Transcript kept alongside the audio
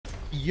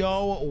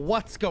Yo,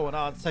 what's going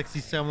on,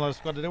 sexy SamDaDude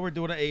squad? Today we're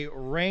doing a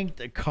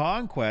ranked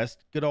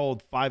conquest, good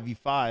old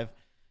 5v5.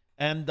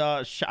 And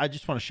I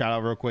just want to shout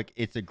out real quick,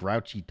 it's a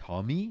Grouchy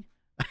Tommy.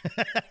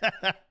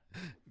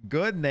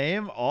 Good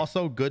name,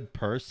 also good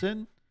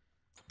person.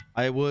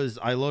 I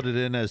loaded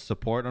in as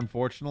support,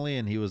 unfortunately,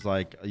 and he was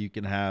like, you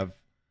can have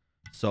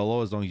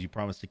solo as long as you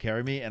promise to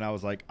carry me. And I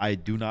was like, I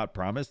do not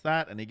promise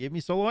that, and he gave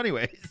me solo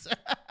anyways.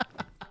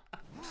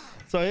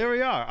 So here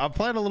we are. I'm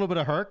playing a little bit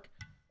of HERC.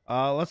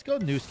 Let's go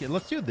new skin.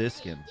 Let's do this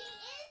skin.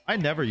 I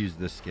never use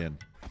this skin.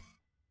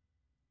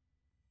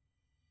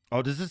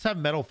 Oh, does this have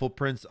metal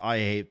footprints? I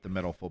hate the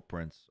metal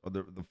footprints or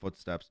the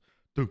footsteps.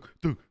 I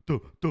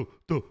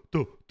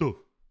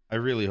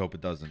really hope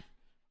it doesn't.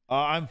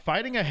 I'm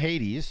fighting a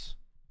Hades,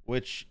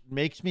 which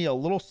makes me a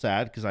little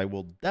sad because I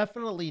will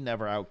definitely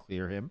never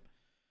outclear him.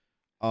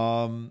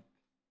 But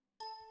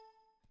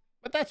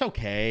that's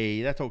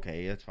okay. That's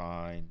okay. That's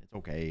fine. It's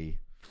okay.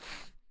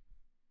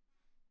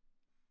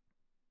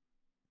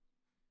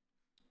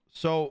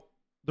 So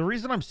the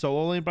reason I'm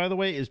solo lane, by the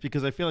way, is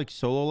because I feel like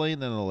solo lane in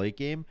the late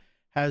game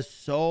has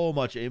so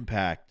much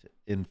impact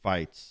in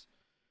fights.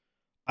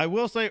 I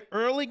will say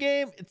early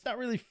game, it's not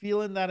really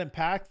feeling that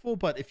impactful,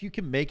 but if you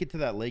can make it to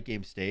that late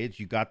game stage,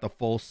 you got the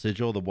full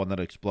sigil, the one that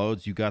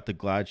explodes, you got the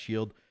glad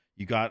shield,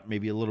 you got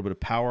maybe a little bit of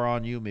power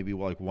on you, maybe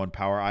like one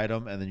power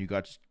item, and then you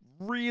got just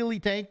really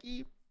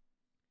tanky.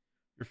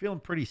 You're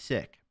feeling pretty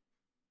sick.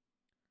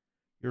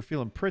 You're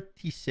feeling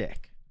pretty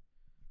sick.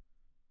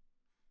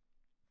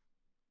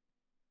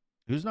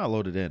 Who's not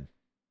loaded in?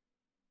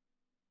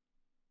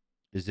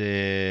 Is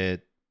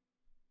it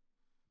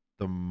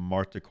the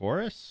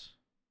Martichorus?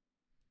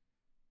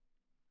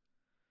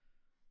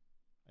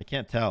 I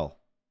can't tell.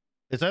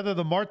 It's either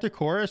the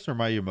Martichorus or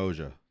my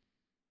Umoja.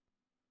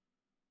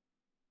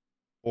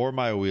 Or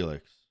my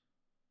Oelix.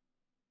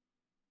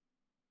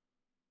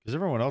 Because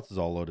everyone else is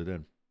all loaded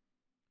in.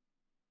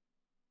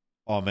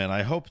 Oh man,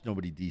 I hope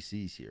nobody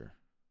DCs here.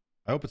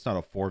 I hope it's not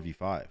a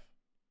 4v5.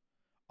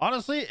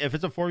 Honestly, if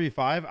it's a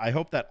 4v5, I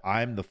hope that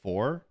I'm the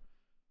 4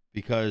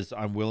 because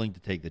I'm willing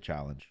to take the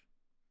challenge.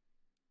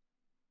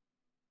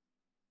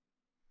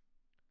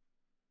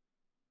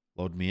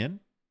 Load me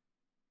in.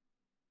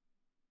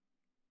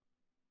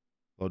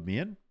 Load me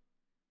in.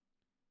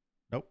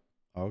 Nope.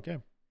 Okay.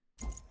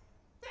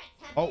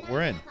 Oh,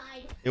 we're in.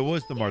 It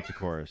was the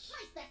Martichorus.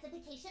 My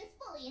specifications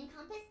fully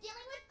encompass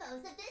dealing with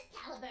foes of this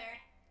caliber.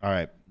 All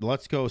right,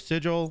 let's go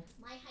sigil.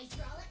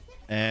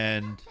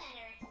 And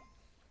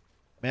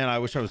man, I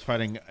wish I was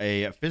fighting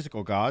a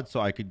physical god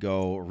so I could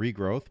go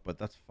regrowth, but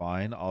that's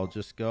fine. I'll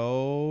just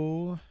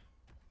go.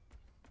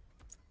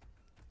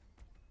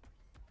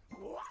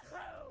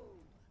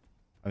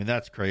 I mean,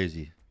 that's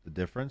crazy. The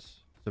difference.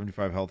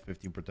 75 health,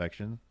 15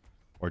 protection,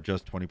 or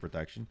just 20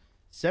 protection.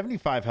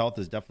 75 health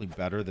is definitely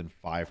better than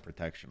 5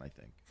 protection, I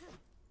think.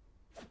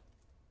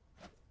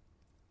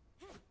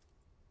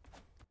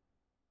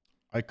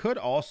 I could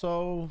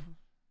also...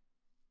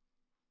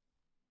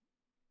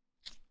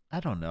 I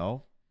don't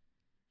know.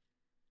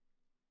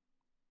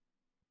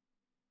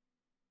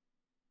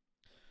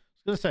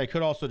 I was gonna say I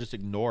could also just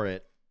ignore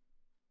it.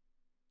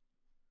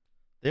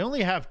 They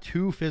only have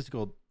 2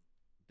 physical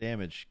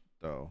damage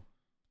though.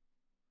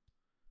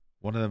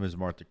 One of them is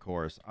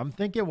Martichorus. I'm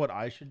thinking what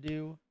I should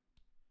do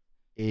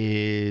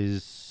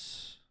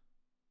is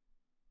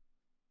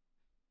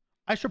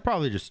I should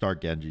probably just start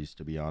Genji's,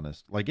 to be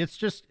honest. Like it's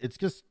just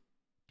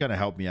gonna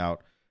help me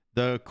out.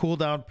 The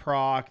cooldown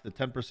proc, the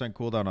 10%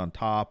 cooldown on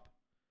top,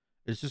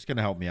 it's just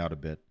gonna help me out a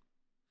bit.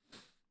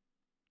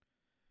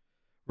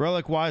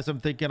 Relic wise, I'm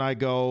thinking I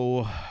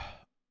go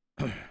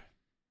I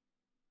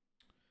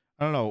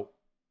don't know.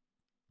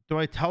 Do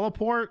I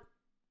teleport?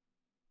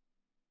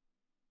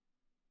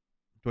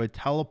 Do I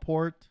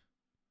teleport?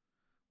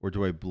 Or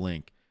do I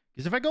blink?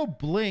 Because if I go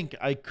blink,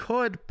 I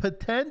could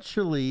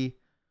potentially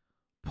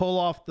pull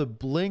off the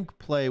blink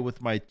play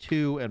with my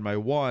 2 and my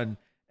 1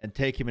 and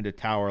take him into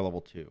tower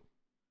level 2.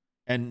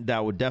 And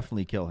that would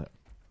definitely kill him.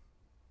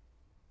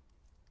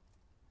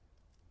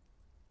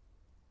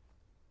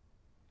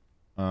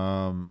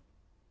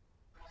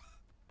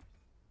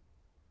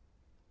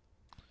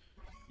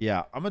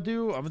 Yeah, I'm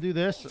gonna do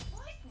this.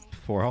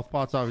 4 health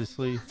pots,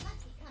 obviously.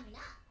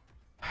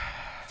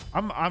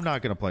 I'm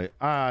not gonna play.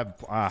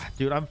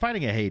 Dude, I'm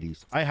fighting a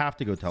Hades. I have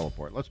to go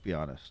teleport. Let's be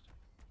honest.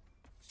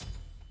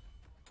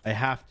 I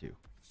have to.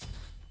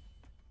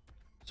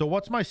 So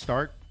what's my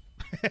start?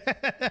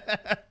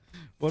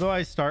 What do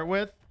I start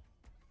with?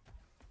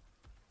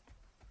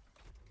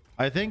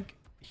 I think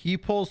he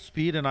pulls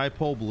speed and I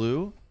pull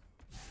blue.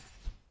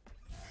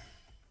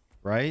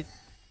 Right?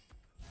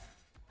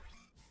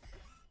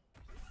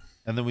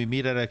 And then we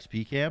meet at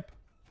XP camp.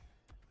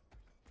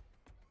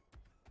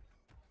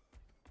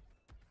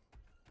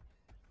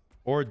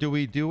 Or do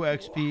we do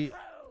XP?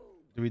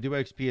 Do we do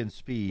XP and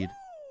speed?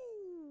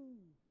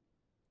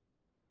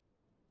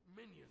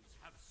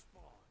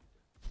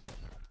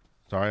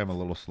 Sorry, I'm a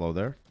little slow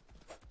there.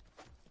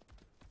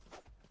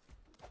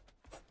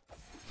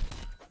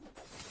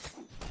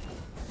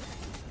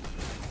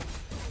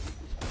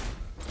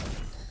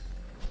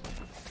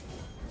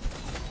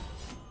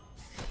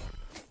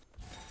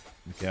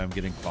 Yeah, I'm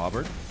getting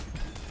clobbered.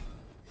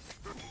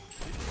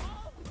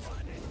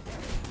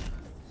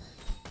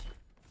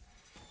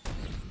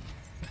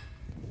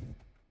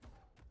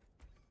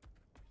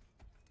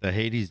 The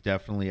Hades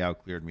definitely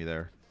outcleared me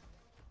there.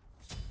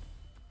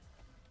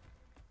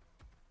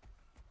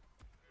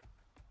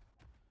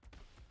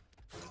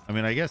 I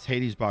mean, I guess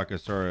Hades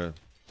Bakasura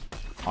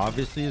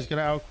obviously is going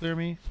to outclear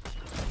me.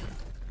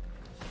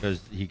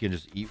 Because he can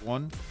just eat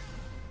one.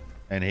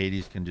 And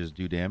Hades can just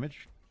do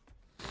damage.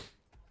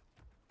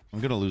 I'm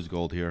going to lose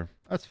gold here.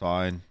 That's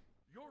fine.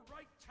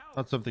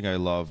 Not something I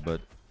love, but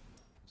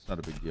it's not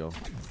a big deal.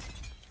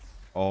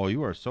 Oh,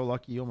 you are so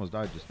lucky. You almost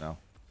died just now.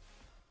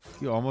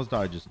 You almost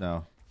died just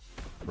now,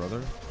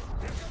 brother.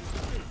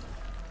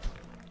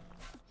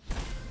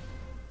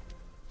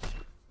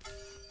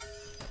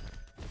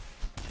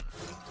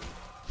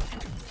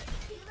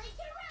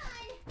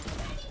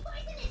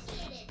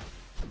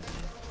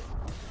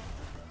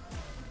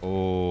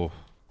 Oh,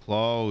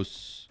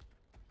 close.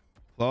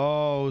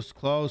 Close,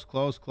 close,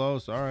 close,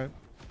 close. All right.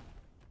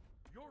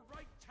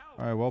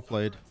 All right, well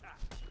played.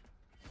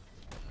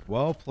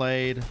 Well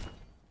played.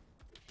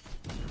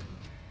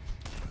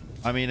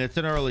 I mean, it's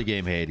an early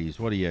game Hades.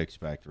 What do you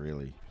expect,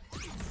 really?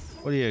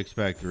 What do you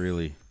expect,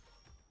 really?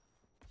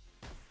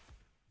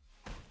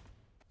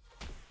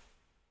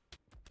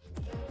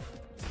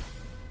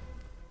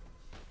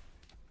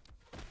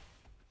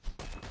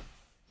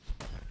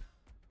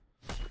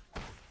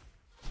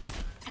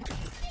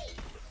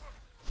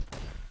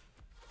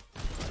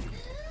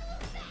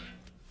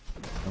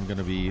 I'm going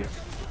to be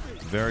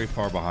very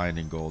far behind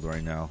in gold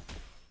right now.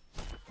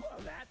 Well,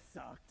 that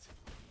sucked.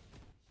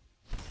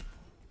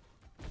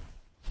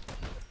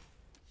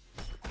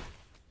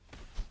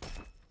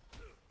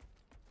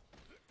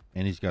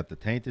 And he's got the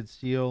tainted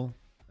steel.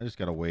 I just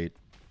gotta wait.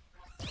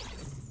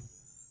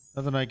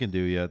 Nothing I can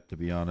do yet, to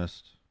be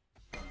honest.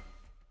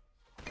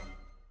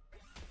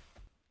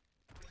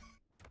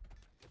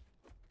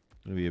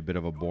 Gonna be a bit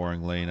of a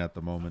boring lane at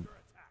the moment.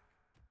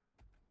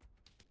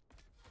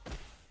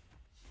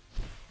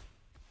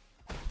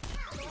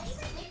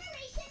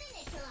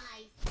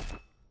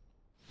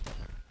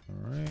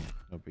 Alright,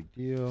 no big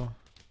deal.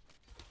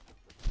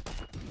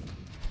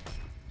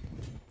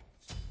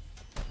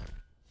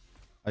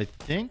 I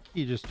think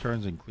he just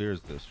turns and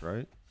clears this,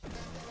 right?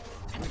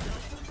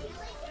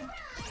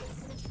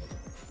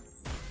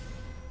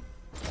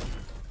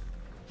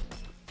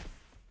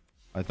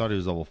 I thought he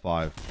was level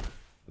 5.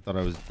 I thought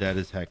I was dead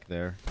as heck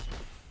there.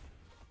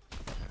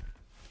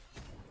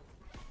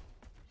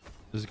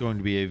 This is going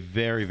to be a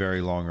very,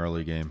 very long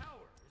early game.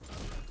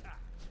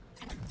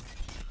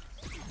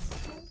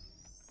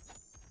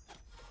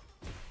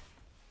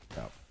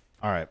 Yeah.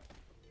 All right.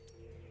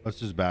 Let's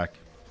just back.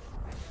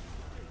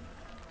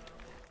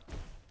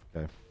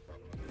 Okay.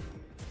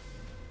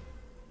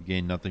 You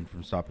gain nothing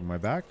from stopping my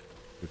back,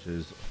 which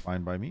is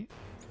fine by me.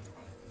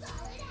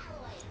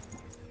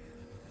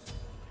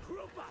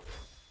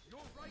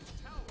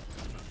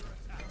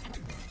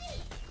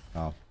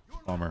 Oh,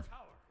 bummer.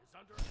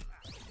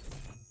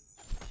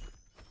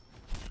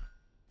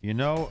 You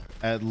know,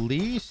 at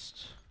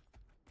least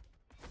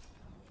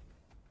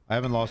I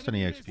haven't lost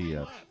any XP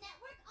yet.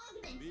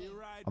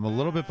 I'm a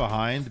little bit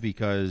behind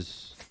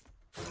because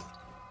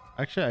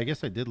actually I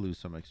guess I did lose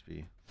some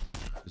XP.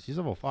 Because he's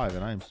level 5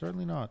 and I am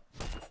certainly not.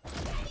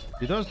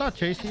 Do those not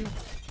chase you,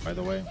 by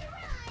the way?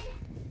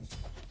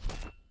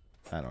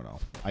 I don't know.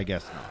 I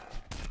guess not.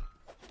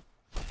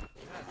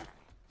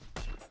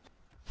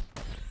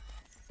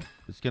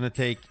 It's going to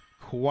take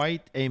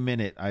quite a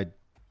minute. I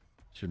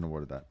shouldn't have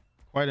worded that.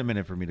 Quite a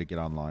minute for me to get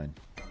online.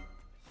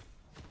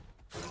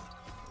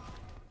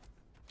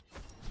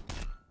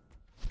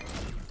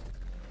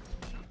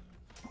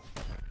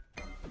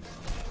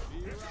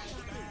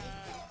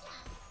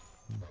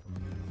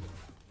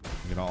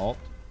 You gonna alt?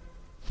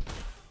 I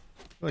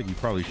feel like you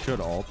probably should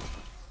alt.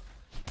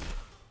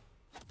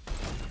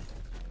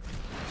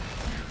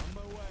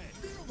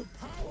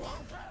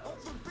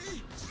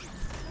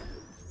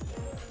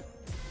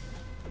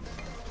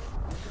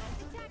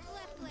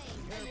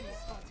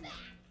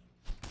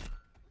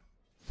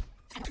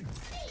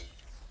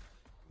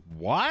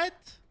 What?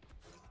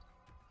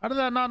 How did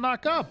that not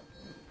knock up?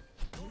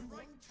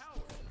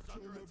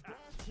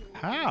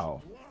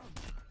 How?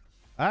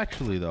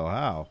 Actually, though,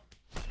 how?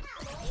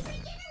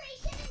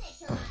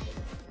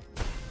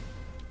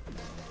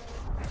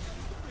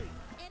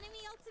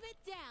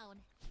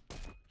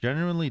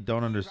 Genuinely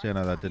don't understand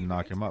how that didn't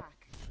knock him up.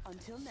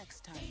 Until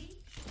next time.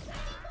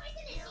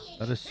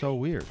 That is so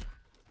weird.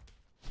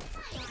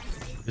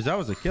 Because that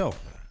was a kill.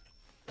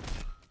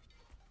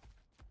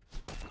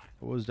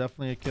 It was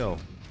definitely a kill.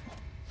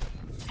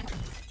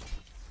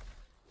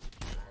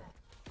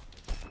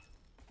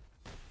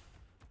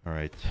 All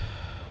right.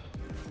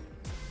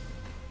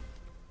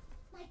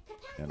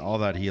 And all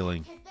that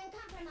healing.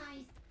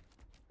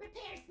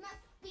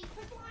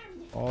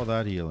 All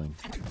that healing.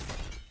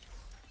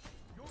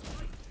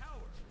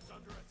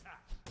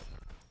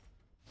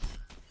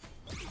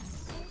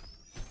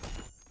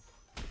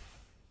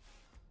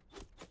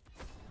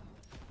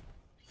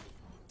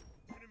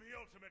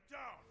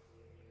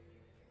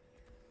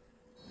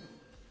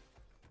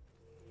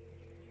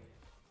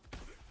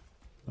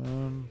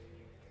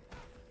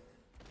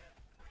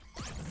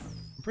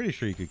 I'm pretty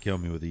sure you could kill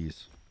me with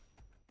these.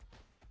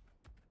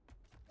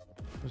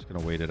 I'm just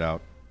gonna wait it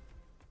out.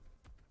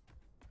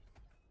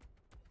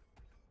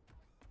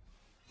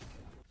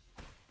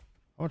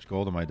 How much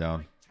gold am I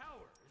down?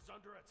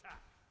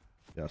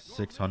 Yeah,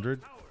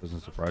 600. Doesn't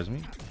surprise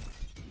me.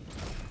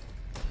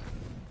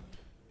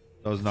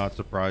 Does not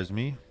surprise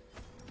me.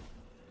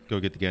 Go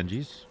get the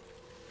Genjis.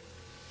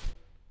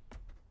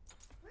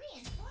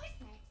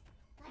 Reinforcement?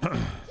 That job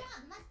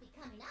must be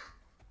coming up.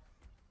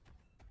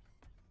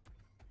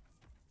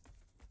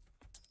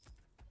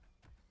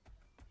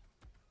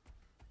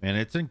 Man,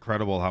 it's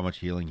incredible how much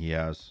healing he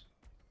has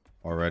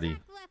already.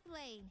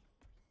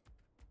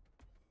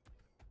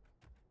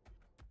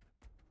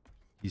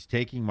 He's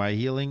taking my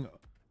healing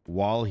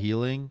while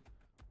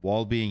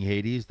being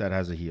Hades that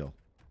has a heal.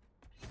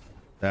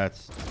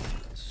 That's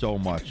so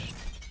much.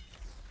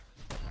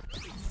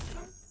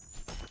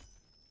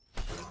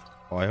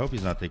 Oh, I hope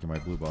he's not taking my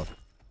blue buff.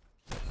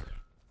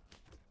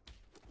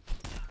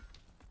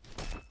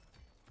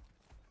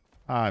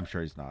 I'm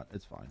sure he's not.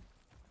 It's fine.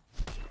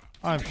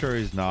 I'm sure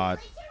he's not.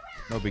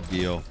 No big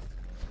deal.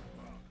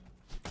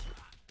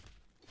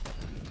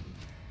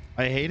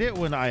 I hate it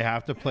when I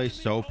have to play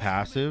so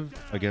passive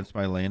against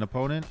my lane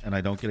opponent and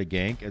I don't get a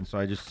gank, and so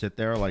I just sit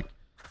there like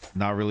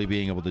not really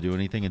being able to do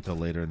anything until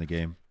later in the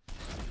game.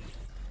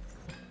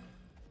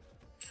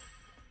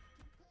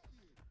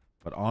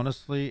 But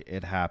honestly,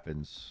 it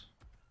happens.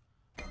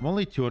 I'm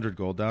only 200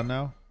 gold down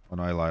now. Oh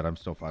no, I lied. I'm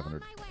still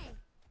 500.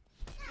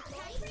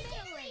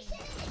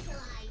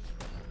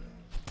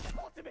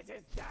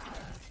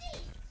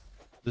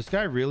 This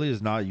guy really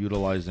is not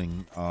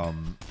utilizing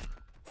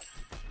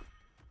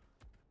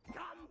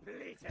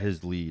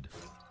his lead.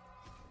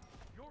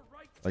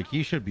 Like,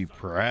 he should be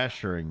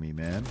pressuring me,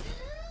 man.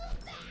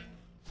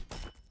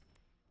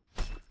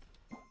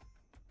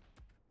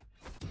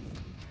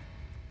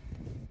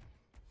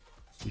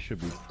 He should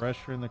be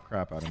pressuring the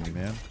crap out of me,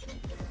 man.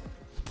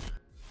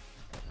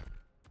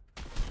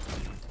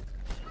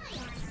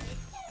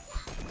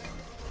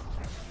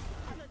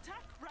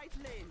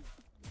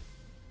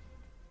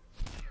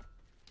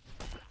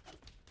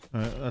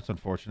 That's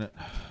unfortunate.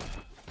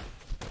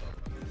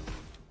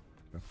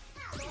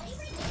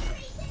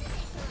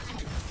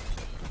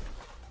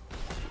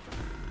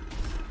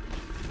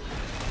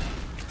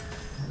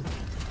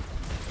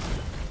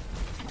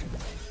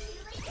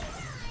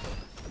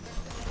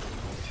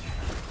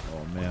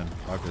 Oh man,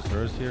 Dr.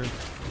 Sir's here.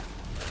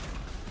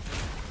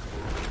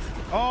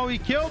 Oh, he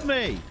killed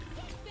me!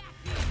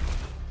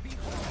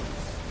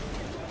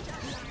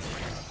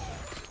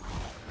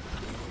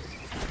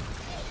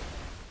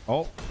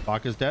 Oh,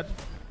 Bak is dead.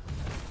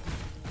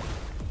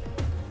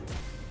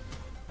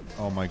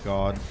 Oh my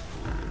god.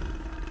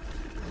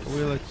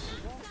 Wheelix,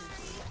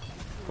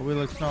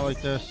 not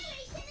like this.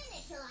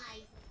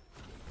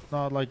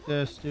 Not like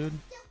this, dude.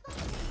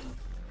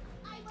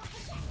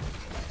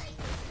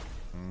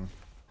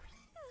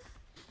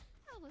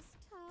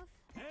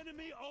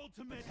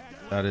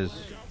 That is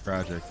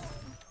tragic.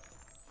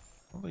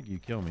 I don't think you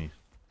kill me.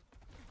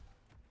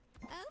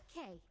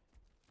 Okay.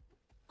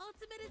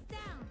 Ultimate is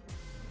down.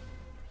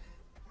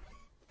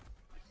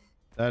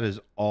 That is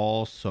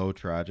all so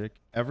tragic.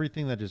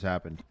 Everything that just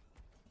happened.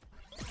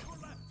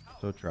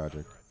 So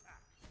tragic.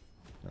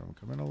 Now I'm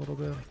coming a little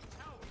bit.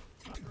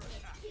 Too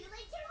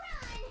late to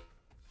run.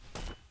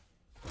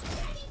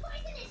 Dragon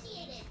Force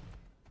initiated.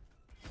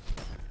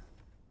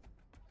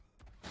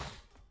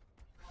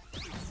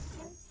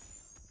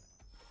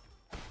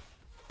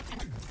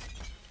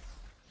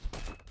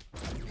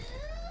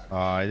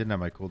 I didn't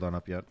have my cooldown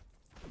up yet.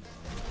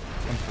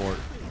 I'm for it.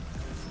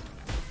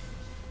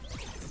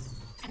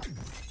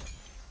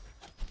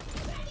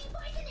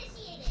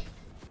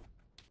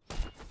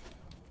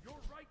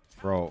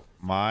 Bro,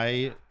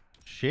 my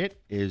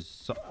shit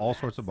is all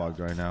sorts of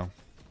bugged right now.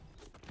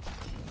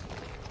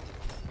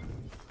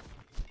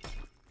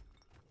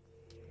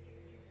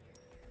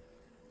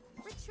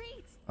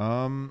 Retreat.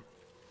 I'm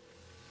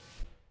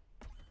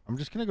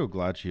just gonna go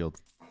Glad Shield.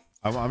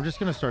 I'm just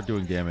gonna start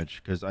doing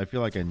damage because I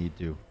feel like I need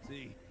to.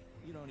 See,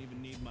 you don't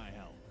even need my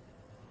help.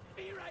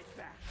 Be right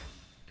back.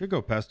 Could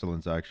go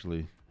Pestilence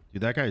actually.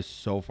 Dude, that guy is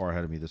so far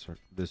ahead of me. This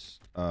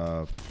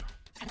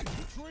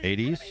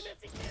 80s.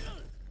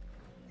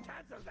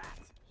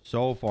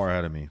 So far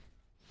ahead of me.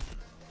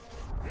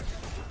 It's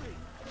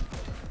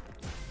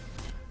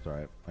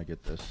alright. I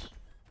get this.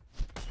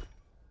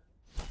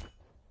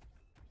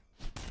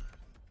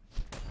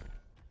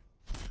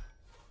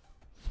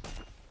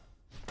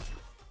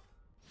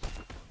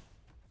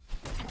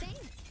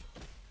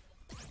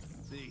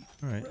 See,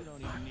 Alright. you don't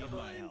even need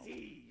my help.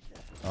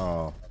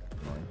 Oh.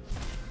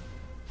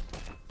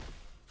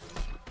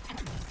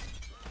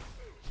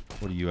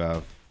 What do you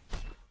have?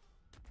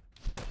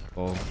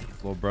 Low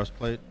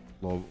breastplate?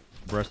 Low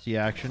breasty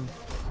action?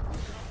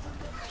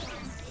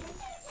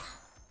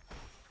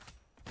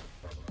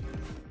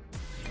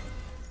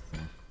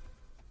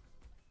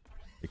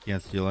 I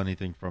can't steal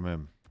anything from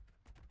him.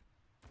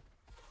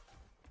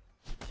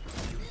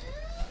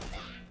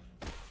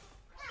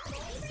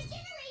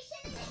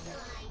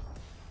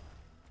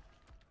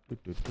 I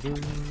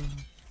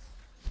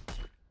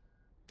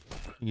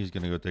think he's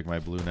gonna go take my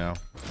blue now.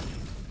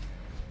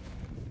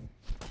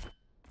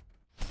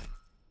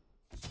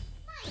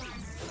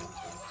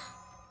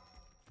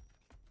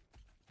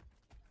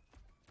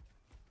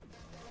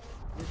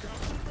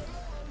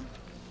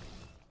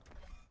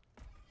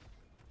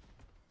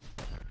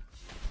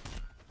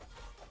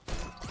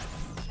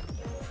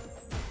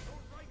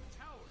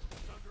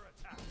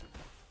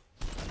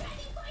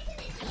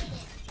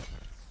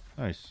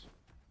 Nice.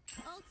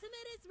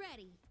 Ultimate is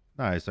ready.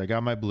 Nice. I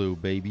got my blue,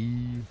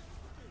 baby.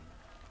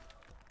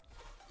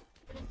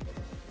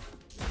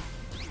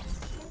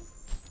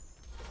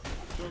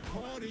 The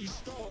party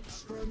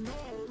stops for no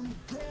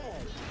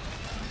god.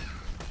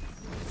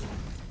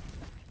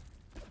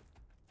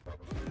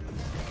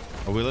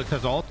 Wheelix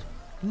has ult?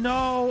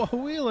 No,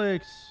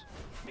 Wheelix.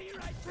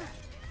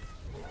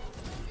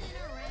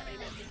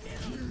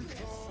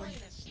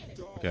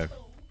 Okay.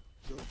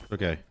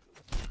 Okay. It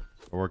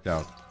worked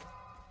out.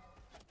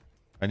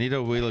 I need a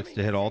Wheelix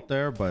to hit ult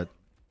there, but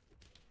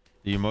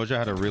the Umoja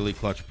had a really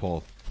clutch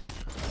pull.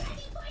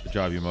 Good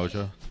job,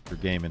 Umoja. You're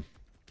gaming.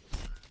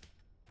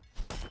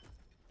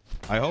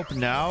 I hope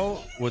now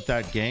with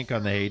that gank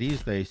on the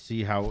Hades, they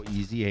see how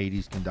easy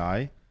Hades can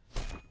die.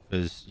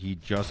 Because he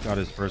just got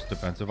his first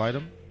defensive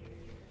item.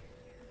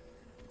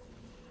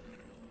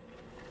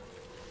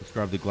 Let's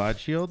grab the Glad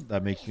Shield.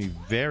 That makes me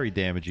very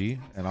damagey.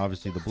 And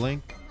obviously the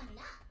Blink.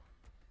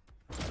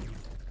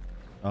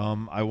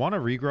 I want a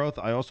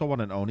regrowth. I also want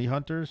an Oni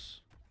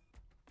Hunters.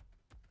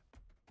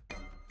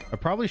 I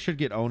probably should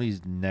get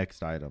Oni's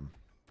next item.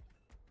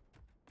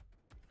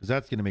 Because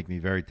that's going to make me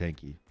very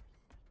tanky.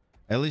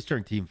 At least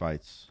during team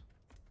fights.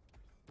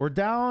 We're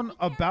down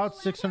about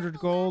 600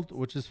 gold,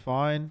 which is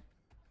fine.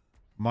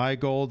 My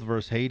gold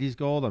versus Hades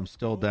gold, I'm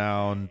still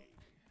down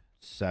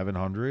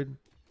 700.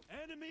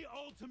 Enemy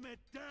ultimate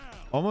down.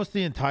 Almost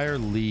the entire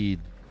lead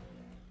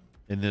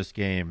in this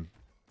game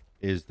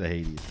is the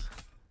Hades.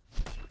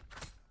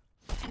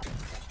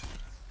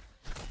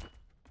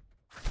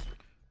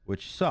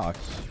 Which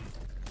sucks.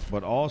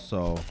 But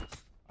also,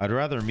 I'd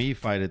rather me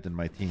fight it than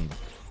my team,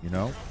 you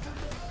know?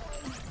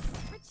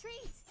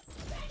 Retreat.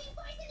 Dragon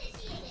Force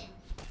initiated.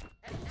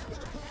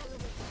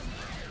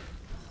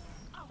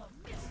 I'ma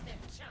miss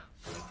that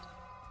chance.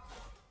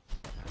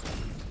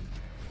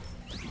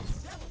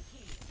 Double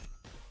kill.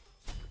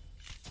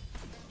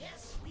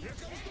 Yes, we Here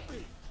comes the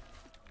beat.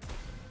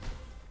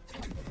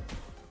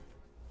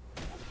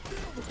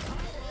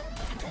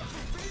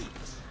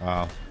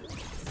 Wow.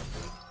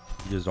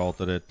 He just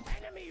ulted it.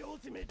 Enemy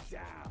ultimate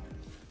down.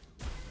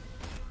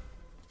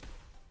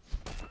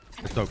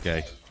 It's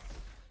okay.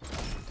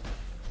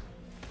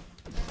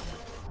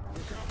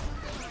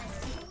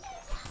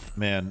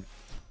 Man,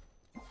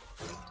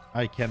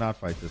 I cannot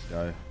fight this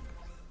guy.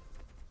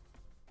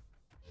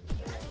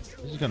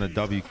 He's gonna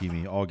W key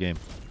me all game.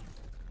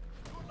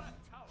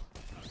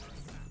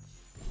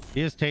 He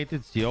has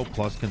Tainted Steel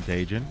plus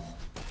Contagion.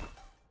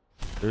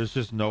 There's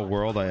just no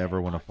world I ever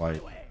want to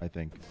fight, I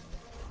think.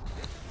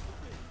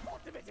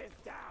 Ultimate is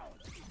down.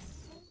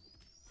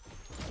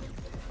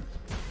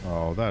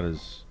 Oh, that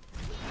is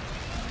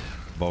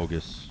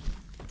bogus.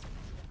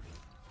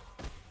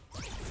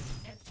 An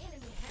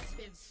enemy has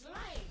been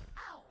slain.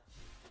 Ow!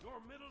 Your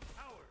middle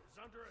tower is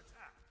under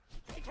attack.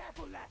 Be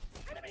careful, left.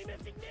 Enemy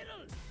missing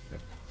middle.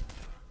 Dragon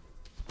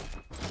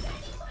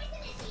Force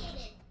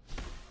initiated.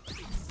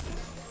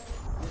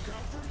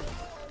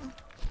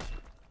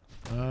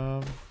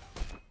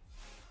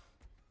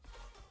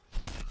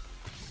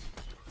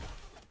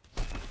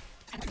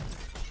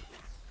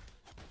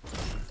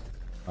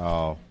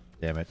 Oh,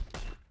 damn it.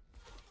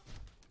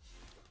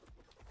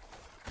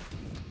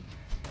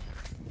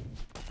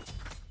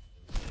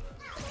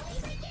 Pathway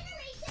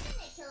regeneration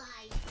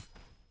initialized.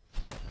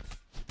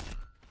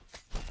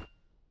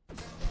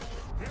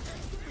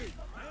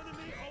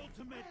 Enemy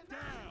ultimate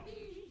down.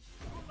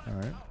 All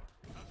right.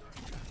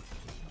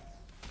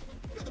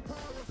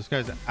 This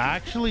guy's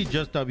actually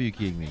just W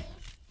keying me.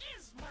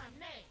 Is my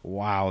name.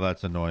 Wow,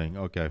 that's annoying.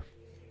 Okay.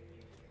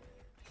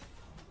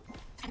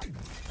 It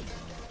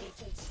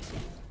takes two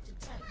to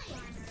tango.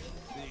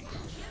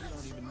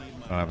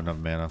 I don't have enough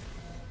mana.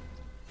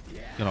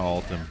 Gonna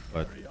ult him,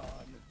 but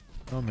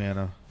no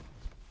mana.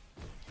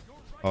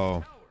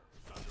 Oh.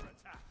 I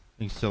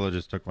think Scylla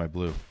just took my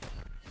blue.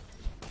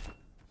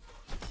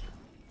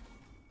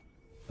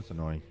 That's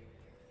annoying.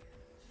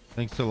 I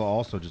think Scylla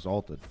also just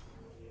ulted.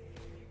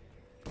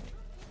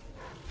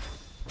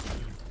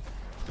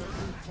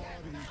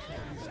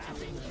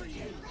 Pathway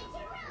regeneration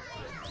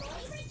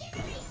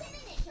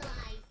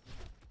initialized.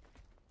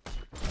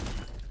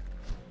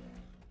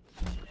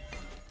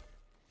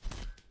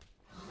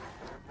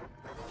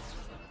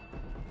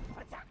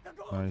 Attack the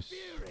gold Nice.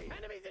 fury.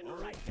 Enemies in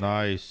right.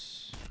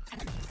 Nice.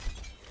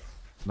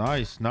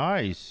 Nice,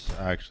 nice.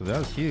 Actually, that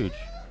was huge.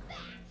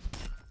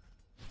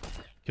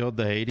 Killed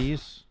the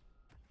Hades.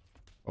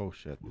 Oh,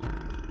 shit.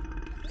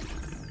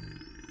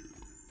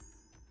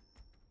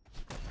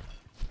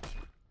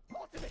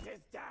 Ultimate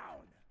is down.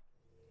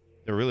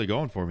 They're really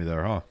going for me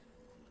there, huh?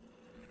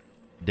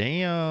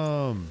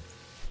 Damn.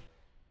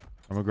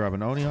 I'm gonna grab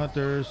an Oni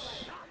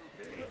Hunters.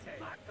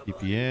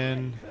 TP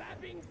in.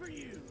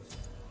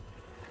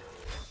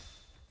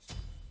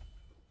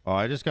 Oh,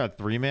 I just got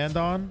 3-manned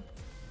on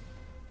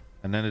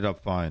and ended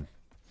up fine.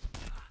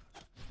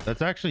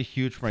 That's actually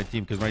huge for my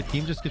team because my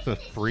team just gets a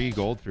free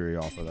Gold Fury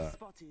off of that.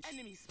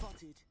 Enemy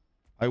spotted.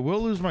 I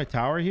will lose my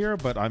tower here,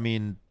 but I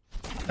mean,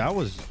 that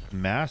was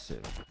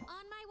massive. On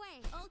my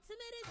way.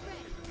 Ultimate is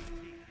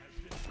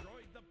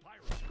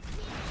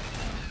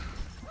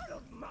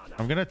ready.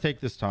 I'm gonna take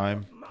this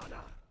time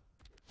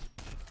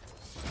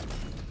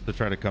to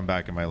try to come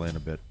back in my lane a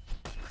bit.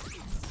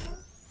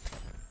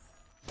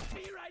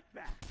 Be right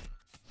back.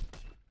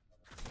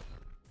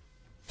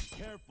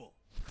 Careful.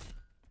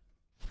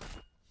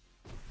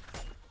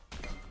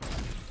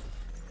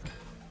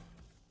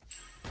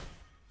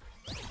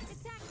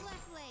 Attack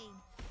left lane.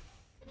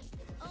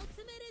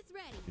 Ultimate is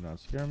ready. Do not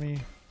scare me.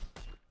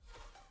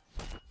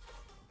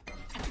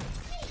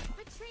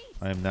 Retreat.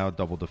 I am now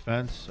double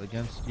defense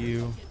against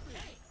you.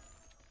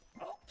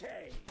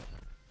 Okay.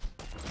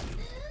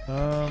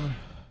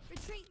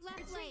 Retreat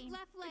left lane.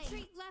 Left lane.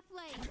 Retreat left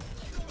lane.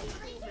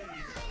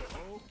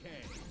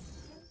 Okay.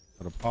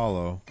 But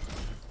Apollo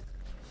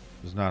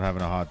is not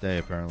having a hot day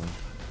apparently.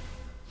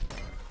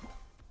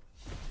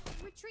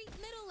 Retreat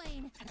middle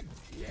lane.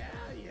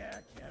 Yeah,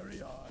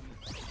 carry on.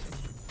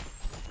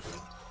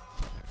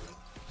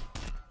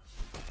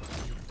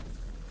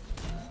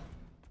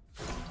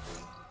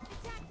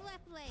 Attack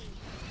left lane.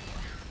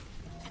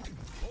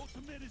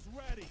 Ultimate is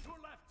ready. Your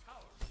left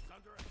tower is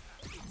under attack.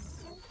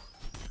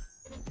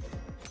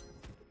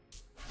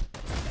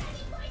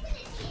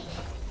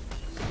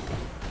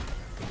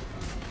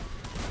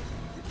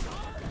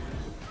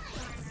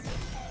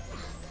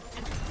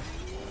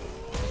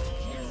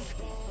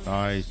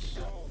 Nice.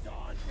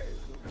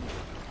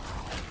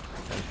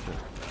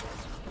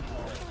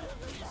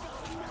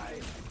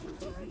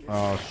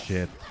 Oh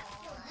shit.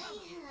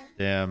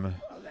 Damn.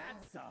 Oh, that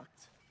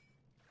sucked.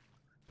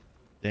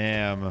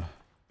 Damn. I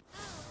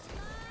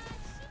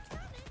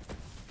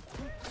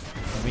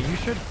mean, you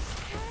should.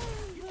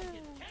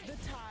 The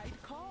tide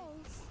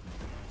calls.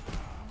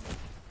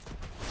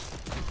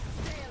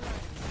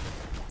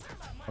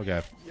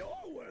 Okay. You're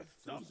worth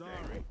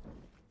something.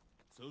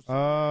 So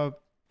sorry.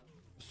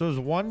 So there's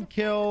 1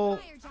 kill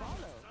Fire giant.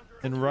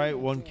 in right,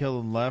 1 kill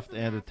in left,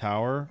 and a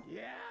tower,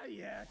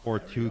 Yeah. or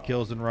 2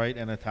 kills in right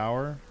and a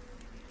tower.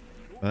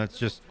 And that's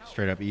just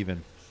straight up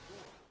even.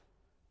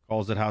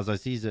 Calls it how's I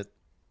sees it.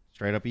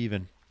 Straight up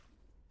even.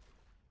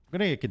 I'm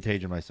gonna get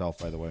contagion myself,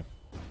 by the way.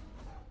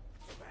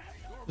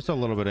 Just a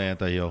little bit of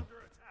anti-heal.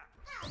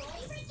 Alloy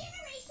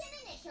regeneration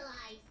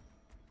initialized.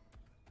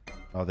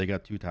 Oh, they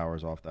got 2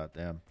 towers off that.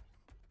 Damn.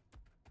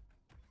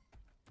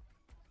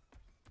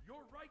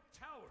 Your right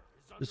tower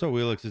is under This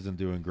Oelix isn't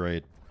doing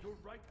great. Your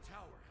right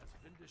tower has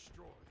been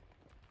destroyed.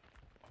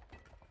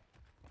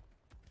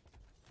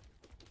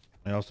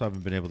 I also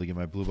haven't been able to get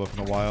my blue buff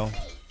in a while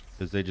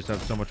because they just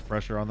have so much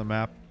pressure on the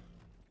map.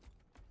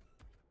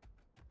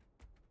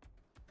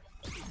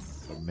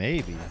 But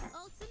maybe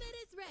Ultimate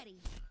is ready.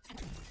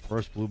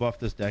 first blue buff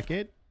this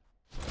decade.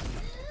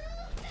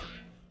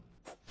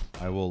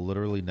 I will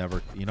literally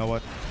never. You know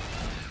what?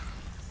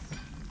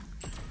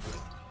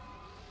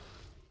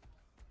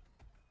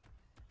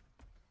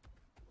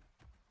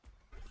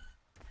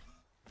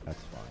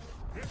 That's fine.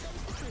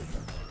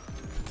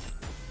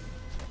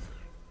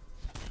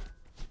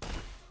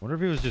 Wonder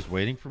if he was just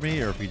waiting for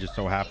me or if he just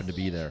so happened to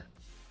be there.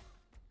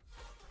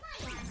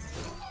 On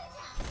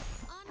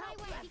my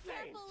way. Be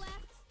careful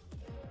left.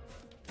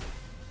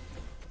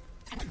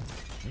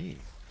 Hey.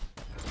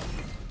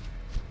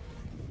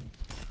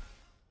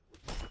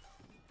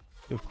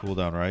 You have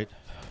cooldown, right?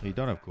 You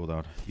don't have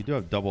cooldown. You do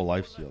have double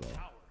life steal, though.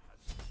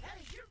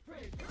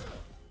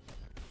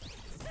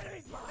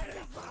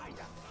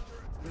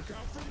 Look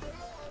out for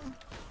below.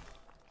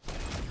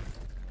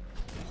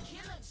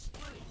 Killing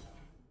spree.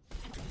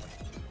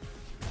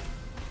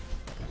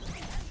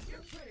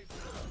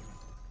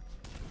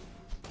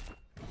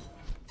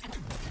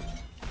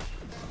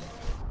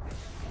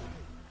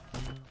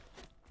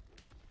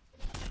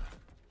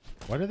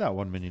 Why did that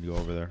 1 minion go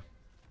over there?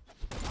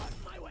 On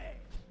my way.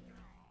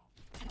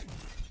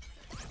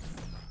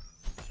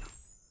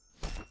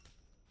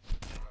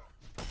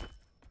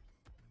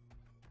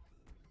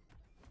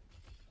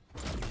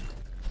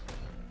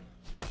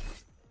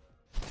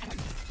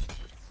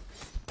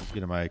 Let's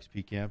get in my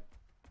XP camp.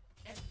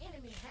 An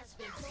enemy has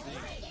been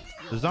slain.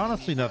 There's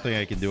honestly nothing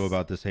I can do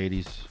about this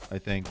Hades, I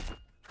think.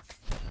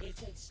 It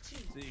takes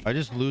 2. I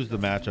just lose the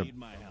matchup Need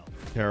my help.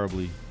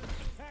 terribly.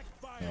 Attack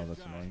fire Oh, that's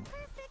giant. annoying.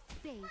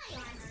 Perfect base.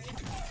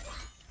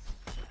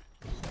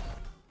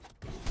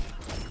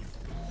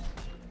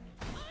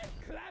 I'm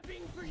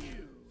clapping for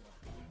you.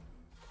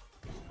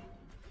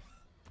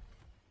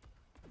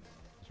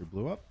 Is your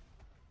blue up?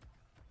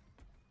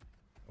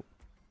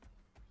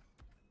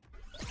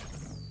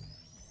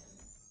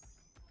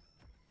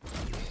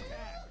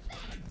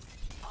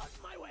 On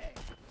my way.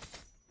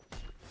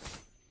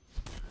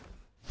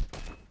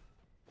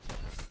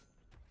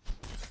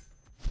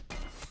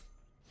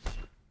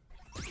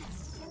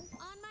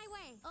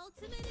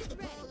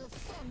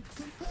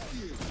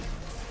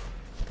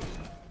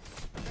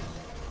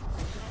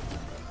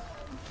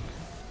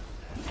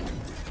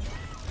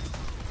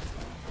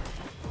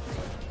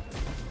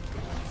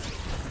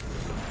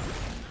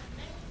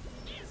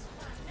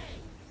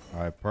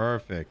 All right,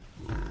 perfect.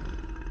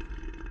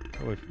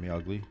 Get away from me,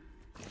 ugly.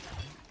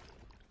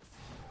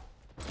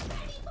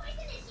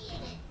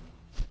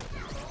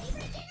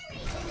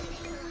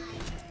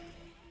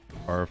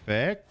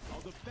 Perfect.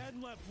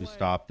 We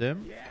stopped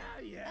him.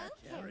 Yeah,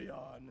 carry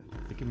on.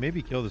 We can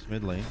maybe kill this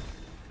mid lane.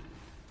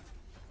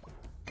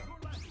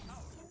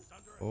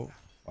 Oh,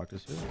 fuck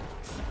this here.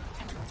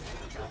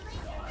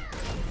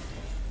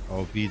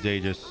 Oh, B's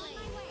Aegis.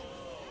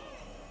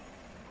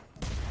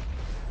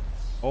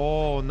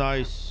 Oh,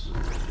 nice.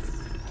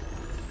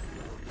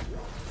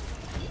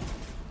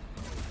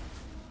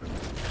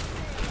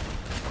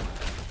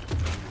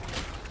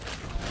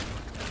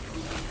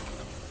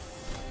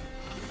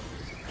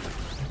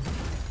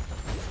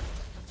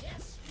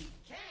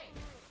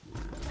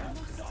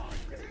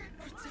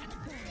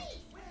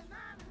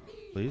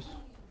 Please.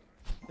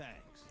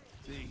 Thanks.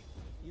 See,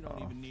 you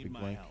don't even need big my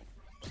blink. help.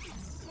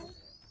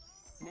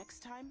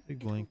 Next time, Big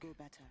it will blink. go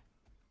better.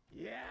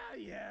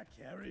 Yeah,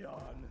 carry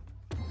on.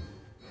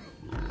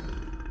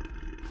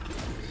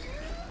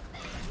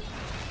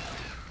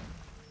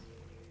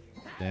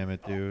 Damn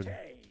it, dude.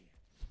 Okay.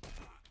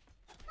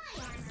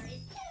 My armor is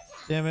too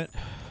tough. Damn it.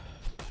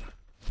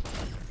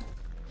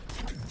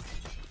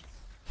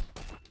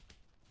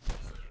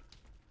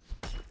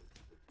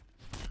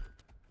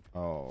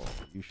 Oh,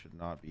 you should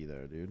not be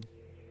there, dude.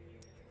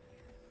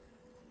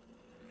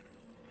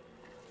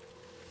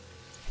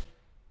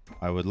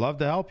 I would love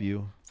to help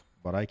you,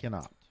 but I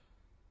cannot.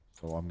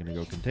 So I'm going to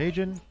go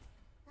Contagion.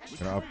 I'm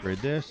going to upgrade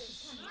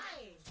this.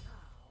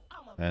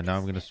 And now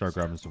I'm going to start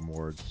grabbing some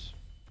wards.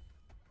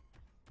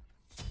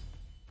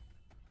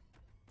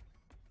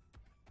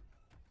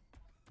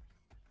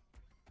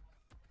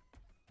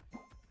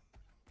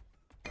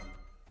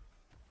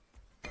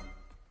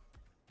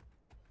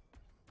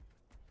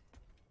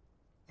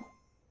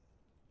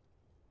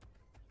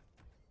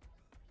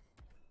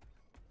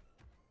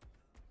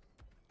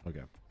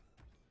 Okay.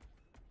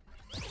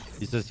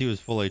 He says he was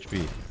full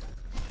HP.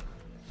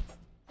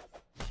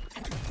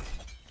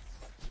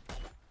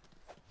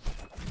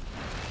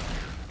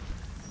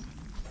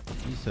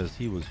 He says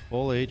he was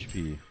full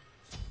HP.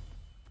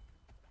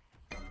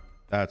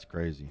 That's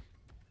crazy.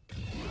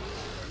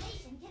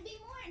 Information can be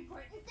more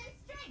important than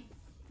strength.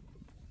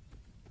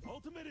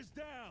 Ultimate is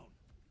down.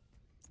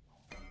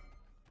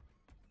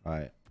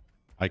 Alright.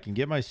 I can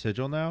get my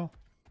sigil now.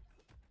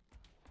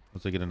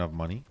 Once I get enough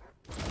money.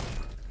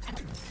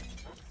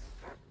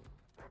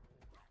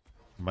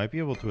 Might be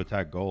able to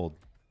attack gold.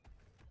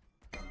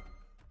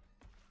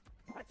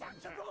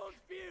 Attack the Gold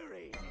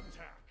Fury.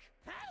 Attack.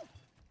 Help!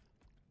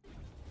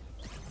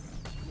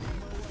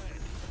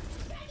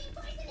 Dragon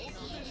Force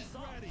initiated.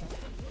 Ready.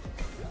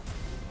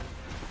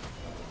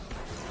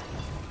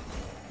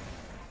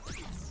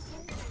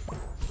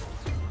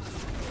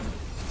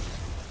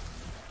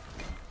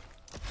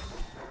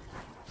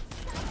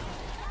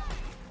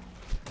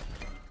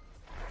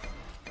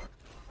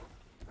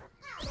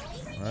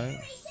 All right.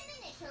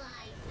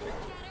 Regeneration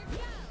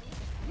initialized.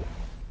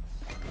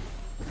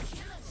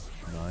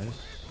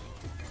 Nice.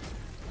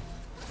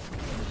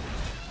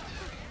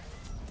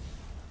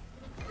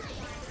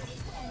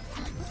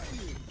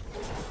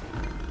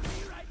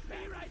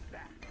 Be right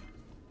back.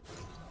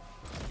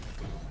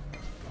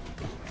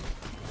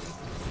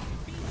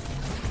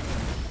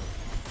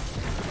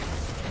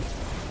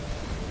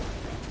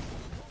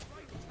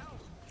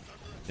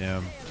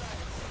 Damn.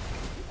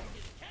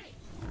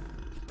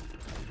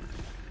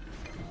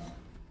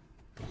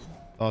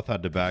 Thoth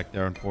had to back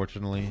there,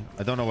 unfortunately.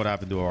 I don't know what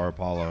happened to our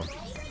Apollo.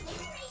 Regeneration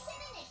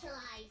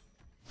initialized.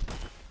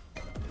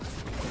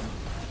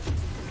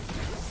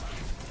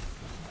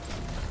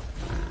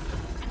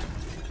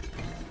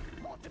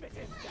 Ultimate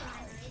is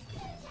down.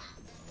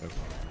 Okay.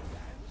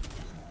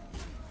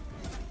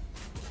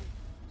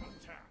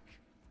 Attack.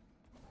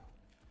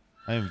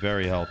 I am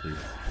very healthy.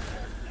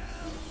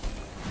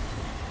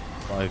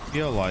 So I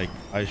feel like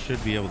I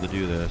should be able to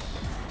do this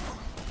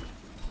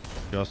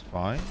just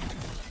fine.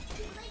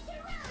 Too late to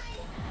run.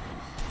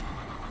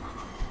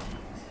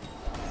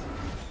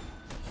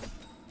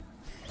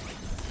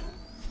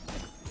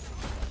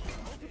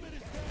 Ultimate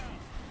is down.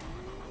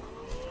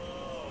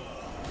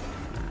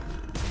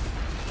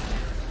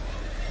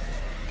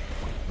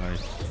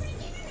 Nice.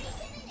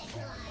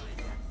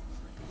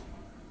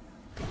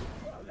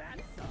 Well, that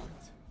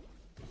sucked.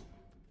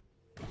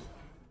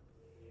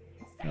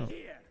 Stay No.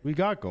 here. We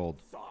got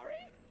gold.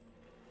 Sorry.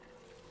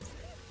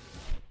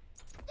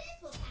 This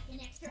will pack an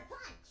extra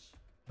punch.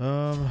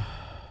 I'm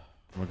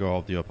gonna go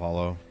help the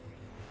Apollo.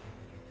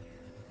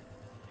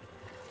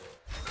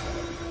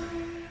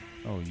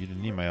 Oh, you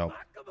didn't need my help.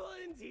 Remarkable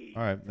indeed.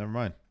 All right, never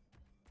mind.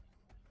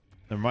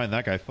 Never mind,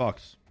 that guy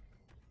fucks.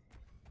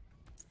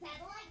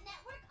 Satellite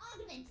network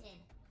augmented.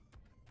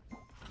 My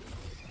armor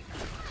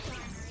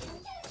is too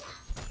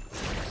tough.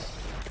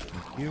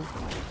 Thank you.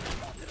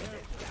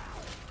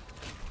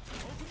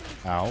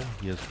 Ow,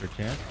 he has a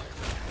chance.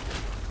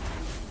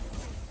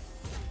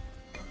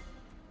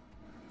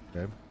 Okay.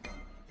 Enemy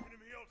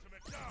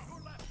ultimate down.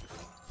 Your left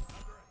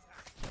under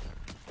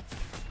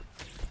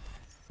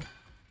attack.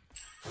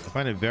 I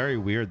find it very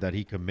weird that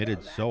he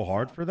committed so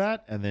hard for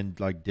that and then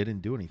like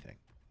didn't do anything.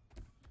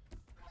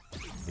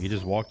 He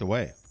just walked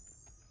away.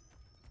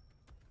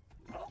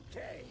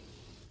 Okay.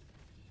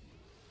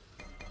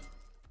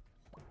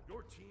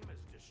 Your team has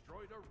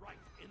destroyed a right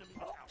enemy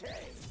tower.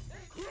 Okay.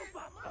 Group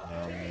up.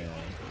 Oh man.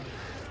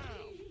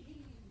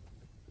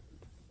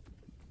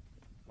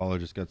 Apollo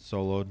just got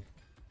soloed.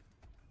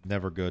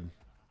 Never good.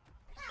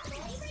 Pathway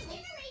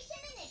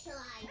regeneration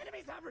initialized.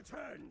 Enemies have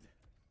returned.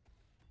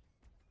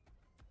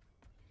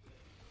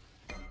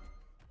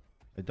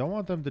 I don't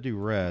want them to do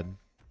red.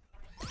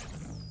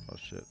 Oh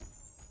shit.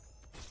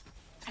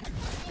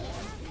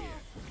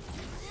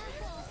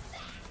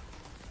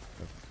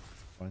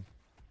 Fine.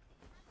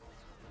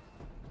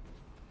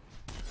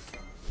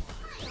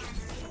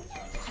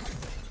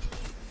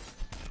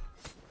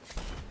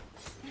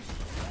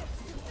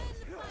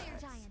 Fire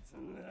giant.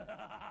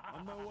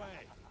 On the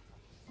way.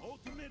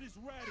 Ultimate is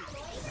ready.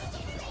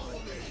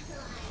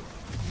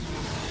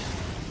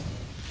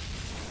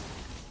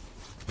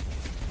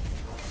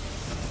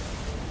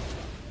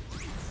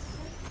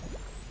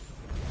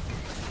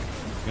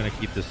 I'm gonna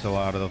keep the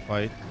Scylla out of the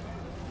fight.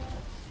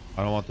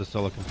 I don't want the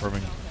Scylla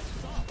confirming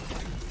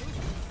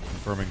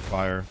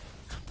fire.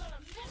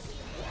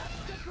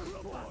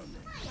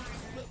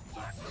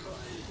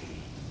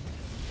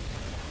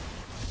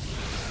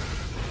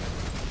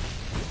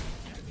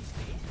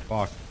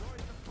 Fuck.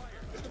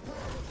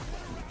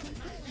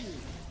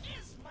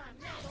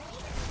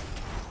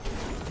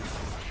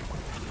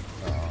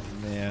 Oh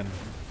man.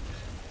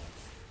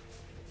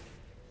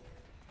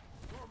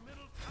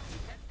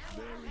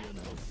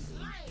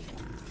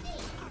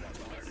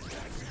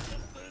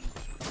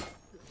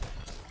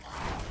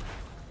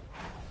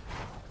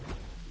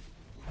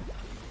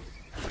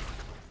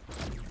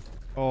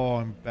 Oh,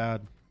 I'm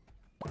bad.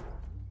 You're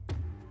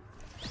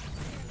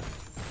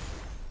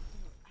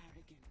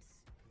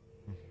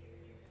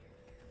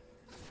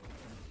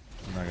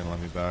not gonna let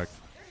me back.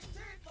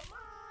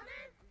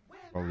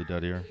 Probably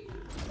dead here.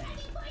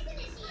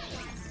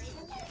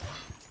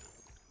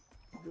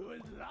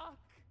 Good luck.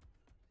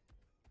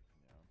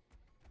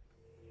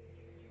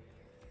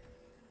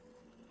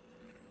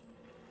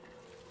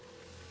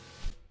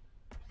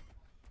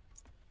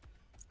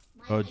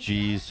 Oh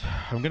geez.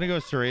 I'm gonna go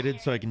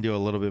serrated so I can do a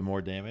little bit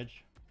more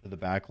damage to the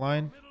back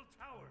line. Middle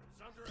tower is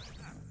under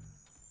attack.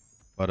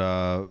 But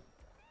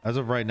as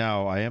of right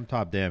now, I am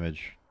top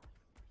damage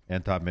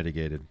and top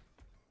mitigated.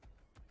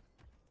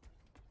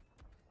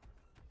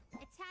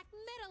 Attack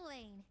middle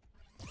lane.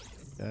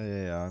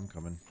 Yeah, I'm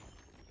coming.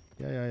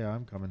 Yeah,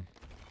 I'm coming.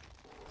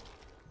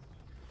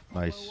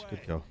 Nice.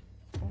 Good kill.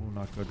 Oh,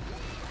 not good.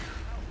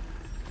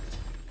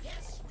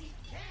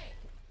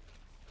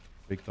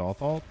 Big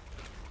thought.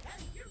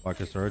 Like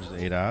a surge is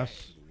 8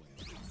 ass.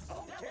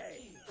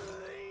 Okay.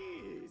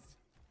 Please.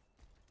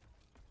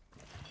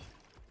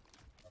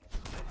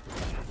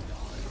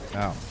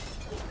 Ow.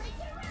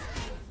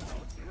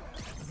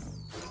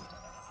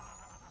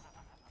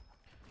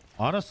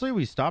 Honestly,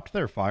 we stopped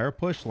their fire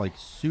push like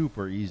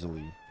super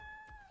easily.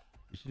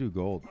 We should do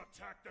gold.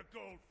 Attack the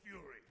gold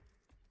fury.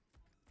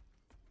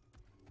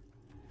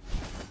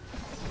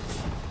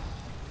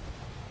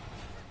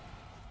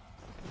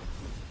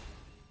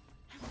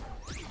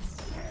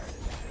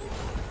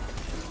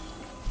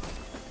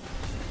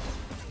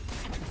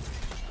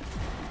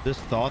 This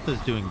Thoth is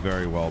doing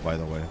very well, by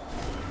the way.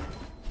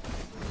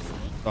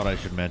 Thought I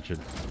should mention.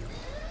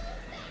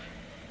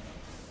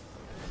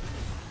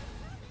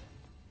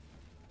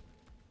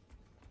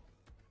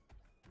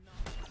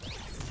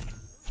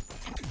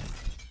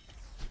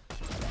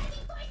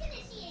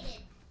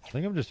 I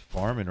think I'm just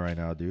farming right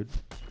now, dude.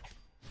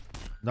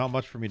 Not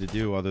much for me to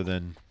do other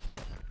than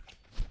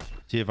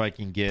see if I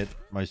can get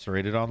my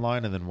serrated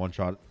online and then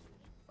one-shot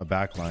a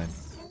backline.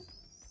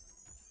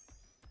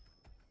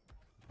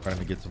 Trying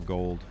to get some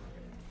gold.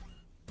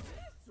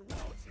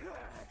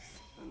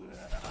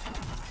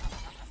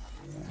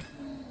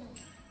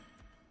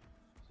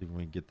 See if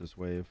we can get this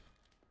wave.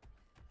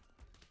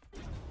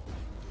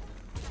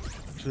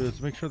 Actually,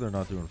 let's make sure they're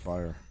not doing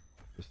fire.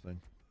 This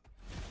thing.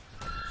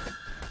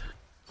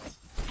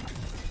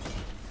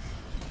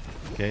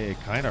 Okay, it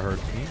kind of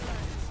hurts me.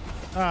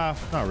 Ah,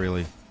 not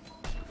really.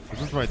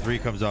 Since my 3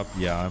 comes up,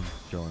 yeah, I'm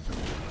chilling.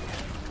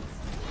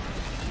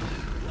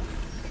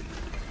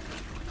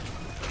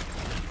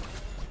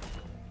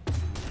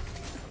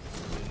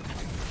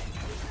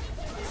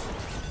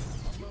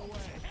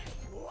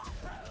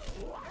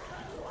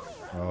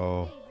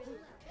 Oh.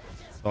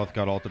 Thoth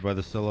got altered by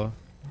the Scylla.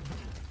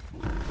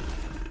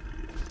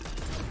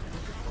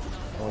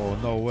 Oh,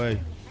 no way.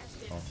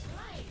 Oh.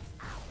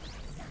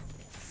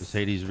 This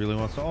Hades really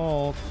wants to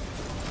ult.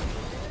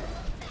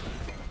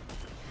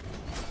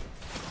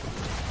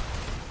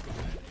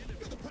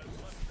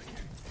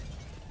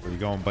 Where you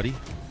going, buddy?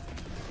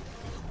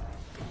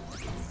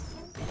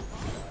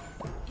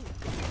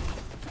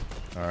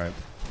 All right.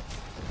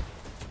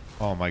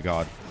 Oh my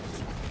god.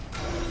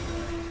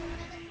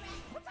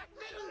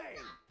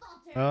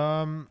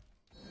 I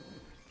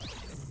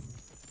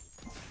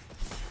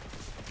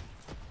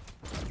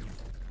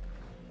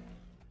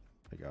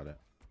got it.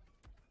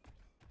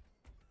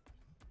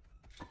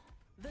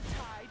 The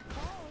tide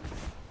calls.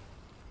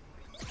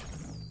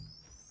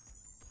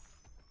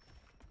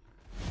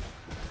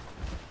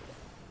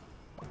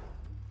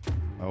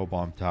 I will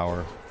bomb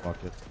tower.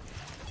 Fuck it.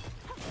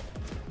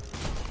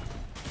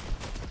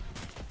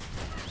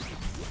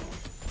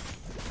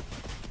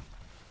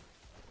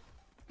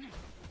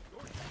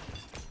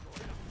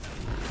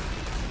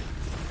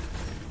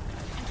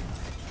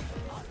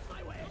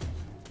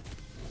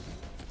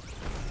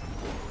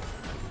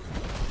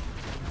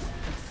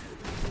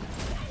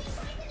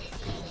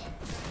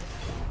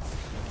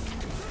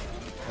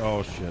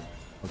 Oh shit.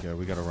 Okay,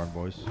 we gotta run,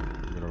 boys. We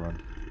gotta run.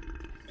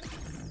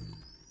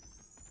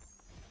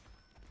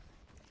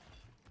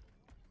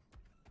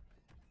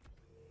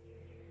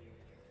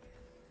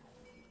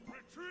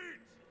 Retreat!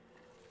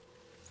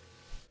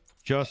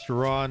 Just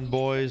run,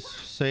 boys.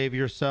 Save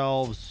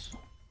yourselves.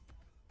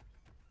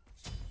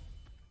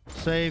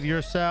 Save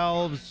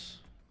yourselves.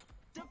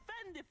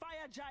 Defend the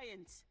fire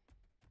giants.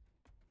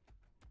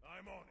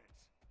 I'm on it.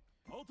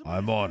 Ultimate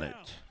I'm on now. it.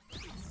 I'm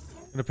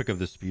gonna pick up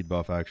this speed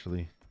buff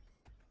actually.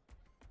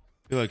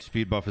 I feel like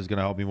speed buff is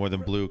gonna help me more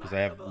than blue because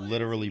I have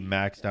literally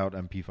maxed out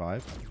MP5.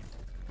 My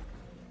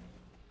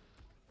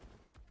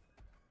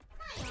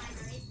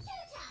armor is too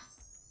tough.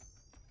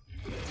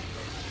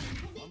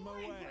 Can be On my more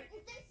way.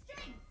 important than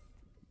strength.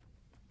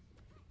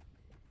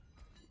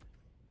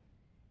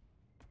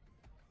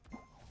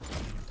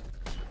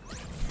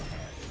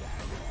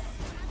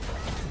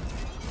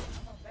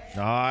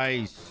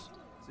 Nice.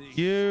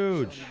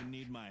 Huge. Don't even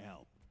need my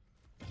help.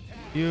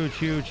 Huge,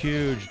 huge,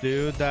 huge,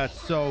 dude.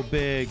 That's so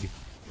big.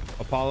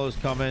 Apollo's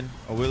coming.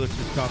 Awilix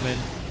is coming.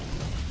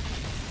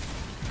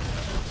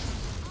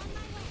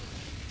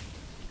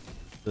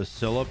 The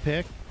Scylla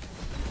pick.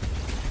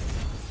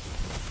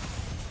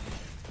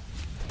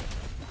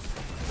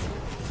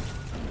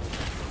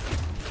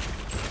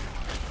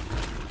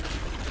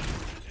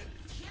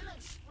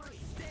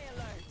 Stay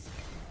alert.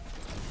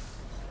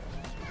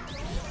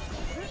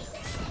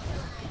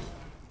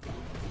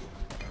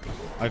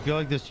 I feel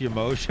like this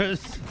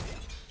Yamoja's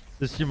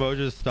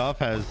stuff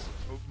has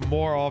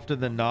more often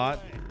than not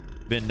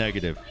been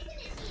negative.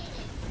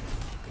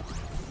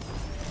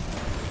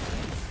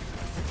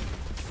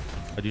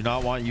 I do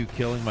not want you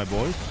killing my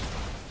boys.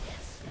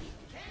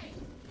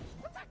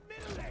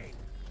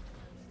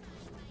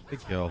 Big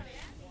kill.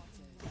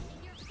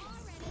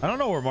 I don't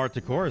know where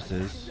Marticoris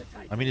is.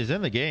 I mean, he's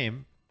in the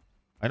game.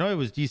 I know he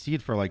was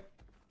DC'd for like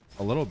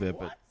a little bit,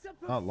 but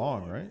not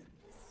long, right?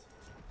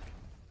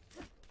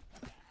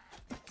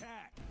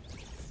 Attack.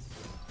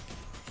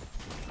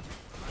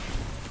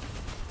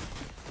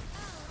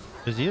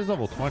 Because he is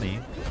level 20.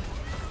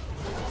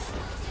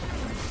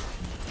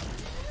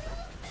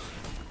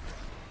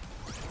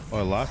 Oh,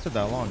 it lasted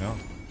that long, huh?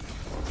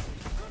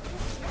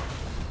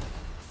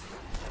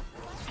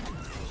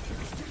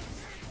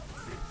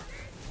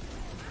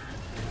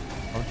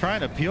 I'm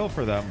trying to peel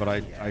for them, but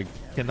I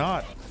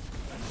cannot.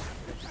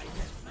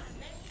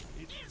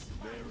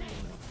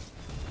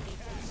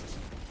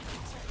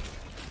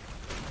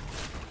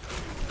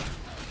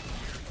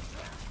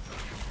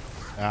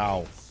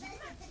 Ow.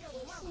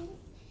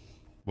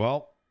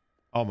 Well,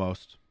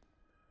 almost.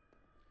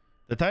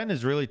 The Titan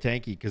is really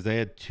tanky because they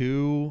had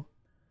 2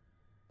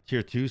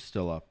 tier 2s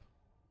still up.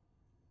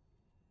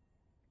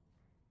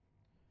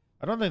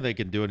 I don't think they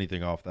can do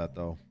anything off that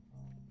though.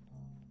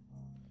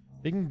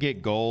 They can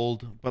get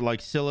gold, but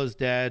like Scylla's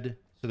dead,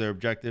 so their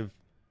objective,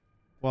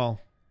 well,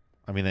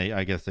 I mean,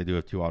 I guess they do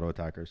have 2 auto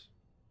attackers.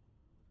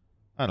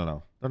 I don't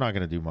know. They're not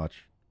going to do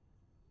much.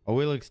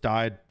 Awilix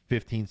died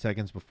 15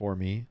 seconds before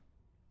me.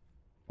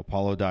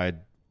 Apollo died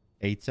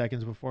 8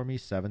 seconds before me,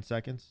 7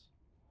 seconds.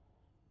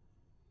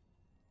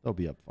 They'll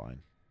be up fine.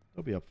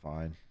 They'll be up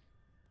fine.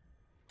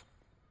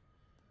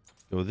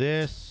 Go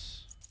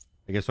this.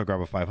 I guess I'll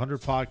grab a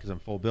 500 pot because I'm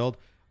full build.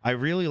 I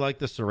really like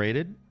the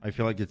serrated. I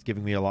feel like it's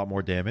giving me a lot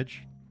more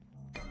damage.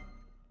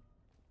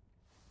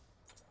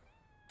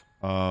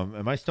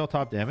 Am I still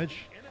top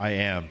damage? I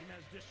am.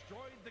 Has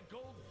destroyed the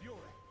Gold Fury.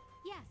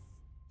 Yes.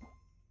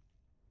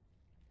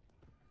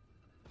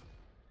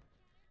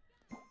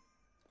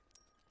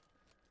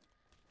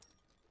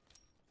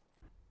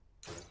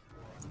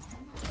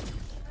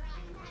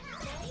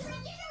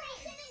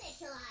 Regeneration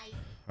initialized.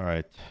 All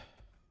right.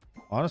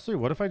 Honestly,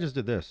 what if I just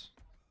did this?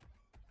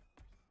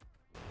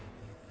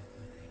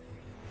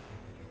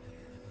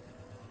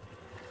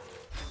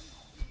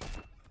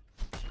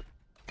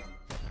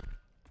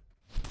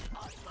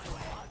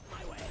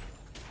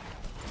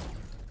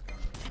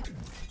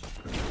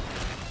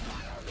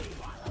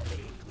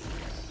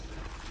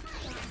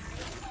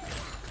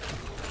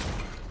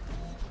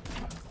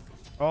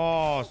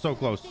 Oh, so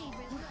close.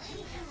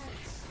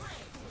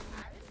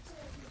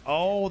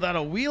 Oh, that a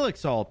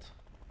Wheelix ult.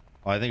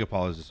 Oh, I think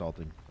Apollo's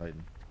assaulting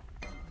Titan.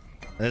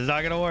 It's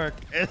not gonna work.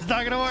 It's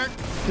not gonna work.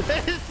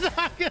 It's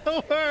not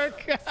gonna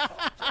work.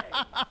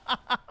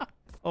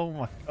 Oh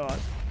my god.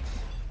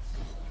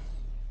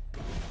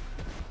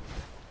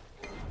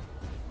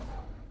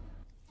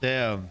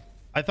 Damn.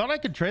 I thought I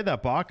could trade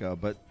that Baka,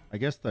 but I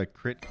guess the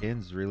crit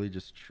ins really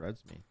just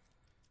shreds me.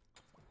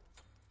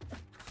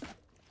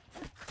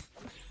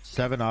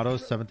 7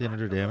 autos,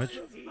 1700 damage.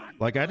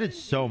 Like, I did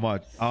so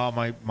much. Oh,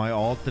 my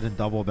ult didn't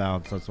double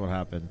bounce. That's what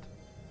happened.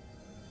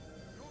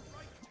 Your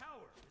right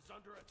tower is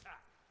under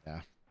attack.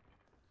 Yeah.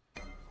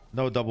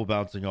 No double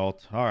bouncing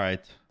ult. All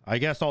right. I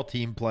guess I'll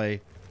team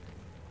play.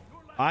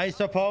 I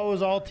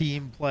suppose I'll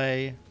team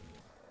play.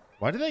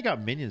 Why do they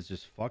got minions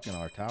just fucking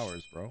our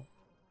towers, bro?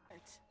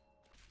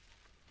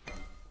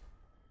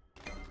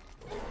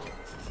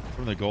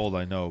 From the gold,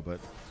 I know, but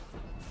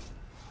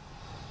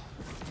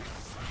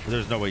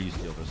there's no way you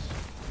steal this.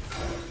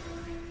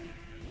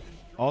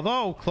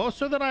 Although,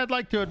 closer than I'd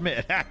like to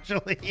admit,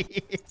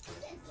 actually.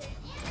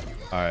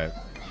 All right.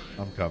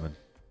 I'm coming.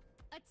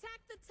 Attack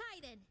the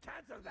Titan.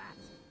 Cancel that.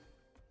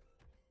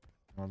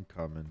 I'm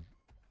coming.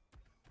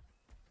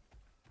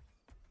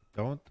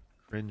 Don't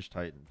cringe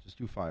Titan. Just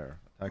do fire.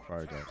 Attack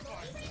fire giant.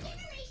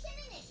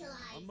 Regeneration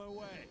On initialized. my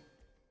way.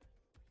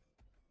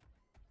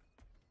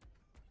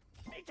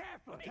 Be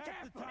careful. Be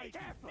careful. Be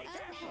careful. Be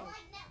careful.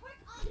 Satellite network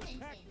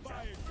augmented.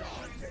 Fire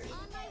giant.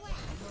 On my way.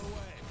 On my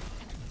way.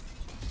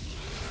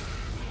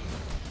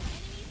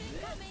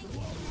 Enemies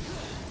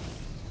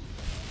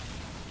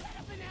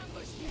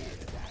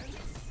incoming.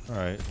 All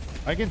right.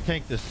 I can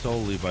tank this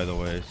solely, by the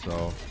way,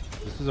 so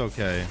this is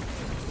okay.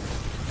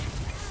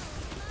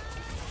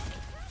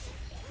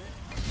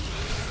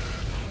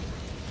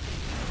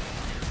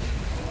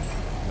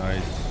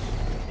 Nice.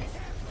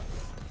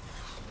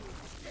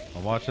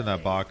 I'm watching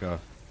that Baka.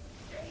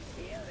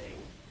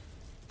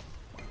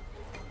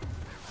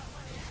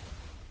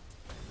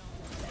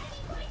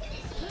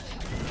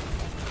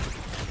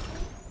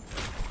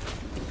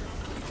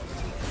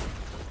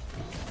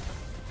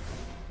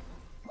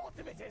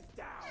 Ultimate is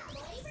down.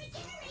 Fully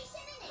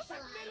regeneration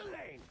Attack initialized. middle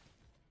lane.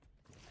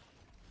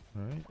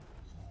 All right.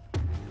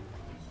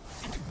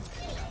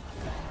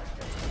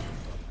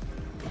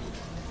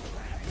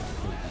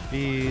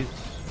 Beads.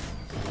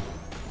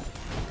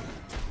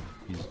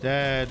 He's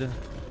dead. You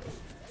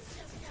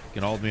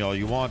can hold me all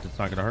you want. It's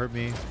not going to hurt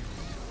me.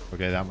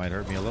 Okay, that might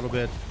hurt me a little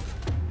bit.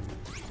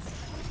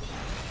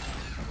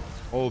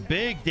 Oh,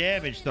 big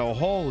damage, though.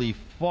 Holy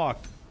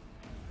fuck.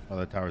 Oh,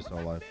 that tower's still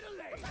alive. Middle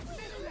lane.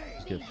 Middle lane.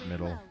 Just get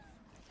middle.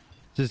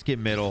 Just get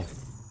middle.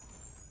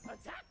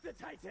 Attack the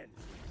Titan.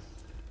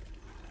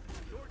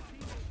 Your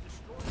team has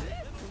destroyed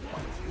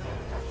the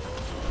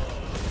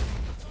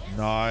middle.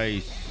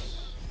 Nice.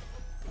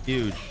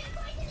 Huge.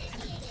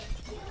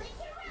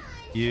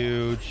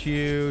 Huge,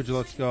 huge.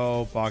 Let's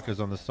go. Baka's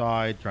on the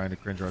side, trying to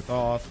cringe our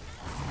thought.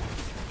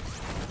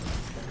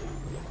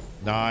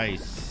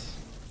 Nice.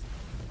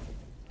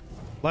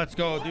 Let's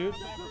go, dude.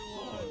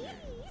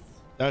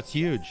 That's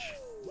huge.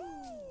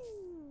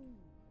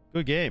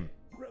 Good game.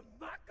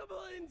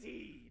 Remarkable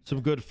indeed.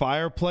 Some good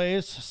fire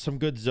plays, some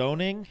good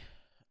zoning,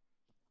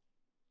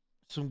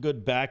 some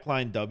good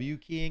backline W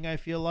keying, I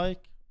feel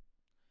like.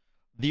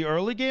 The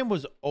early game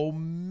was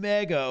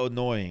omega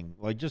annoying.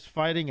 Like, just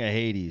fighting a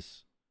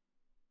Hades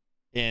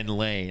in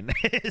lane.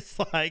 It's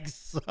like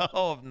so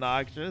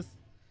obnoxious.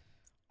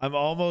 I'm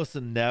almost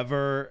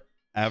never,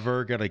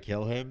 ever gonna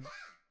kill him.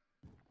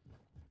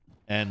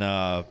 And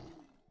I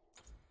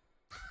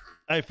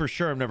for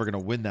sure I'm never gonna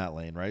win that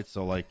lane, right?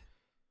 So, like,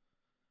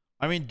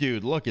 I mean,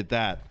 dude, look at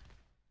that.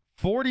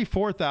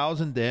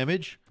 44,000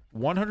 damage,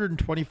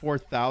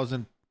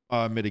 124,000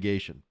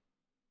 mitigation.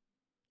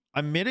 I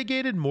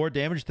mitigated more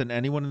damage than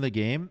anyone in the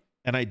game,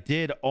 and I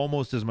did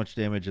almost as much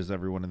damage as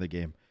everyone in the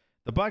game.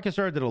 The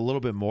Bakasar did a little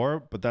bit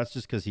more, but that's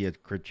just because he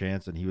had crit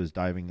chance and he was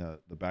diving the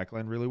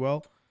backline really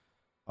well.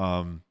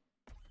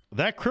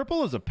 That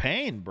cripple is a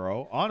pain,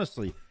 bro.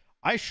 Honestly,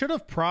 I should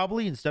have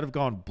probably, instead of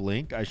gone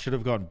blink, I should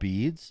have gone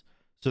beads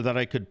so that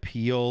I could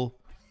peel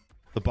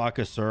the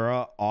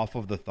Bakasura off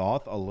of the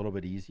Thoth a little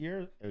bit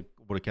easier. It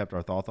would have kept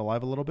our Thoth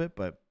alive a little bit,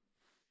 but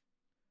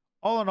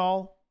all in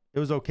all, it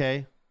was okay.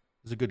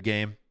 It was a good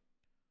game.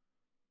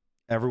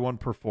 Everyone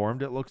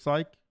performed, it looks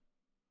like.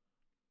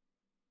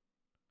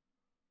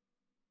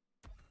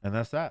 And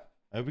that's that.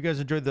 I hope you guys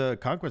enjoyed the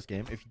Conquest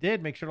game. If you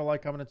did, make sure to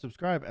like, comment, and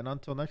subscribe. And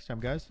until next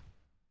time, guys,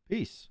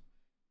 peace.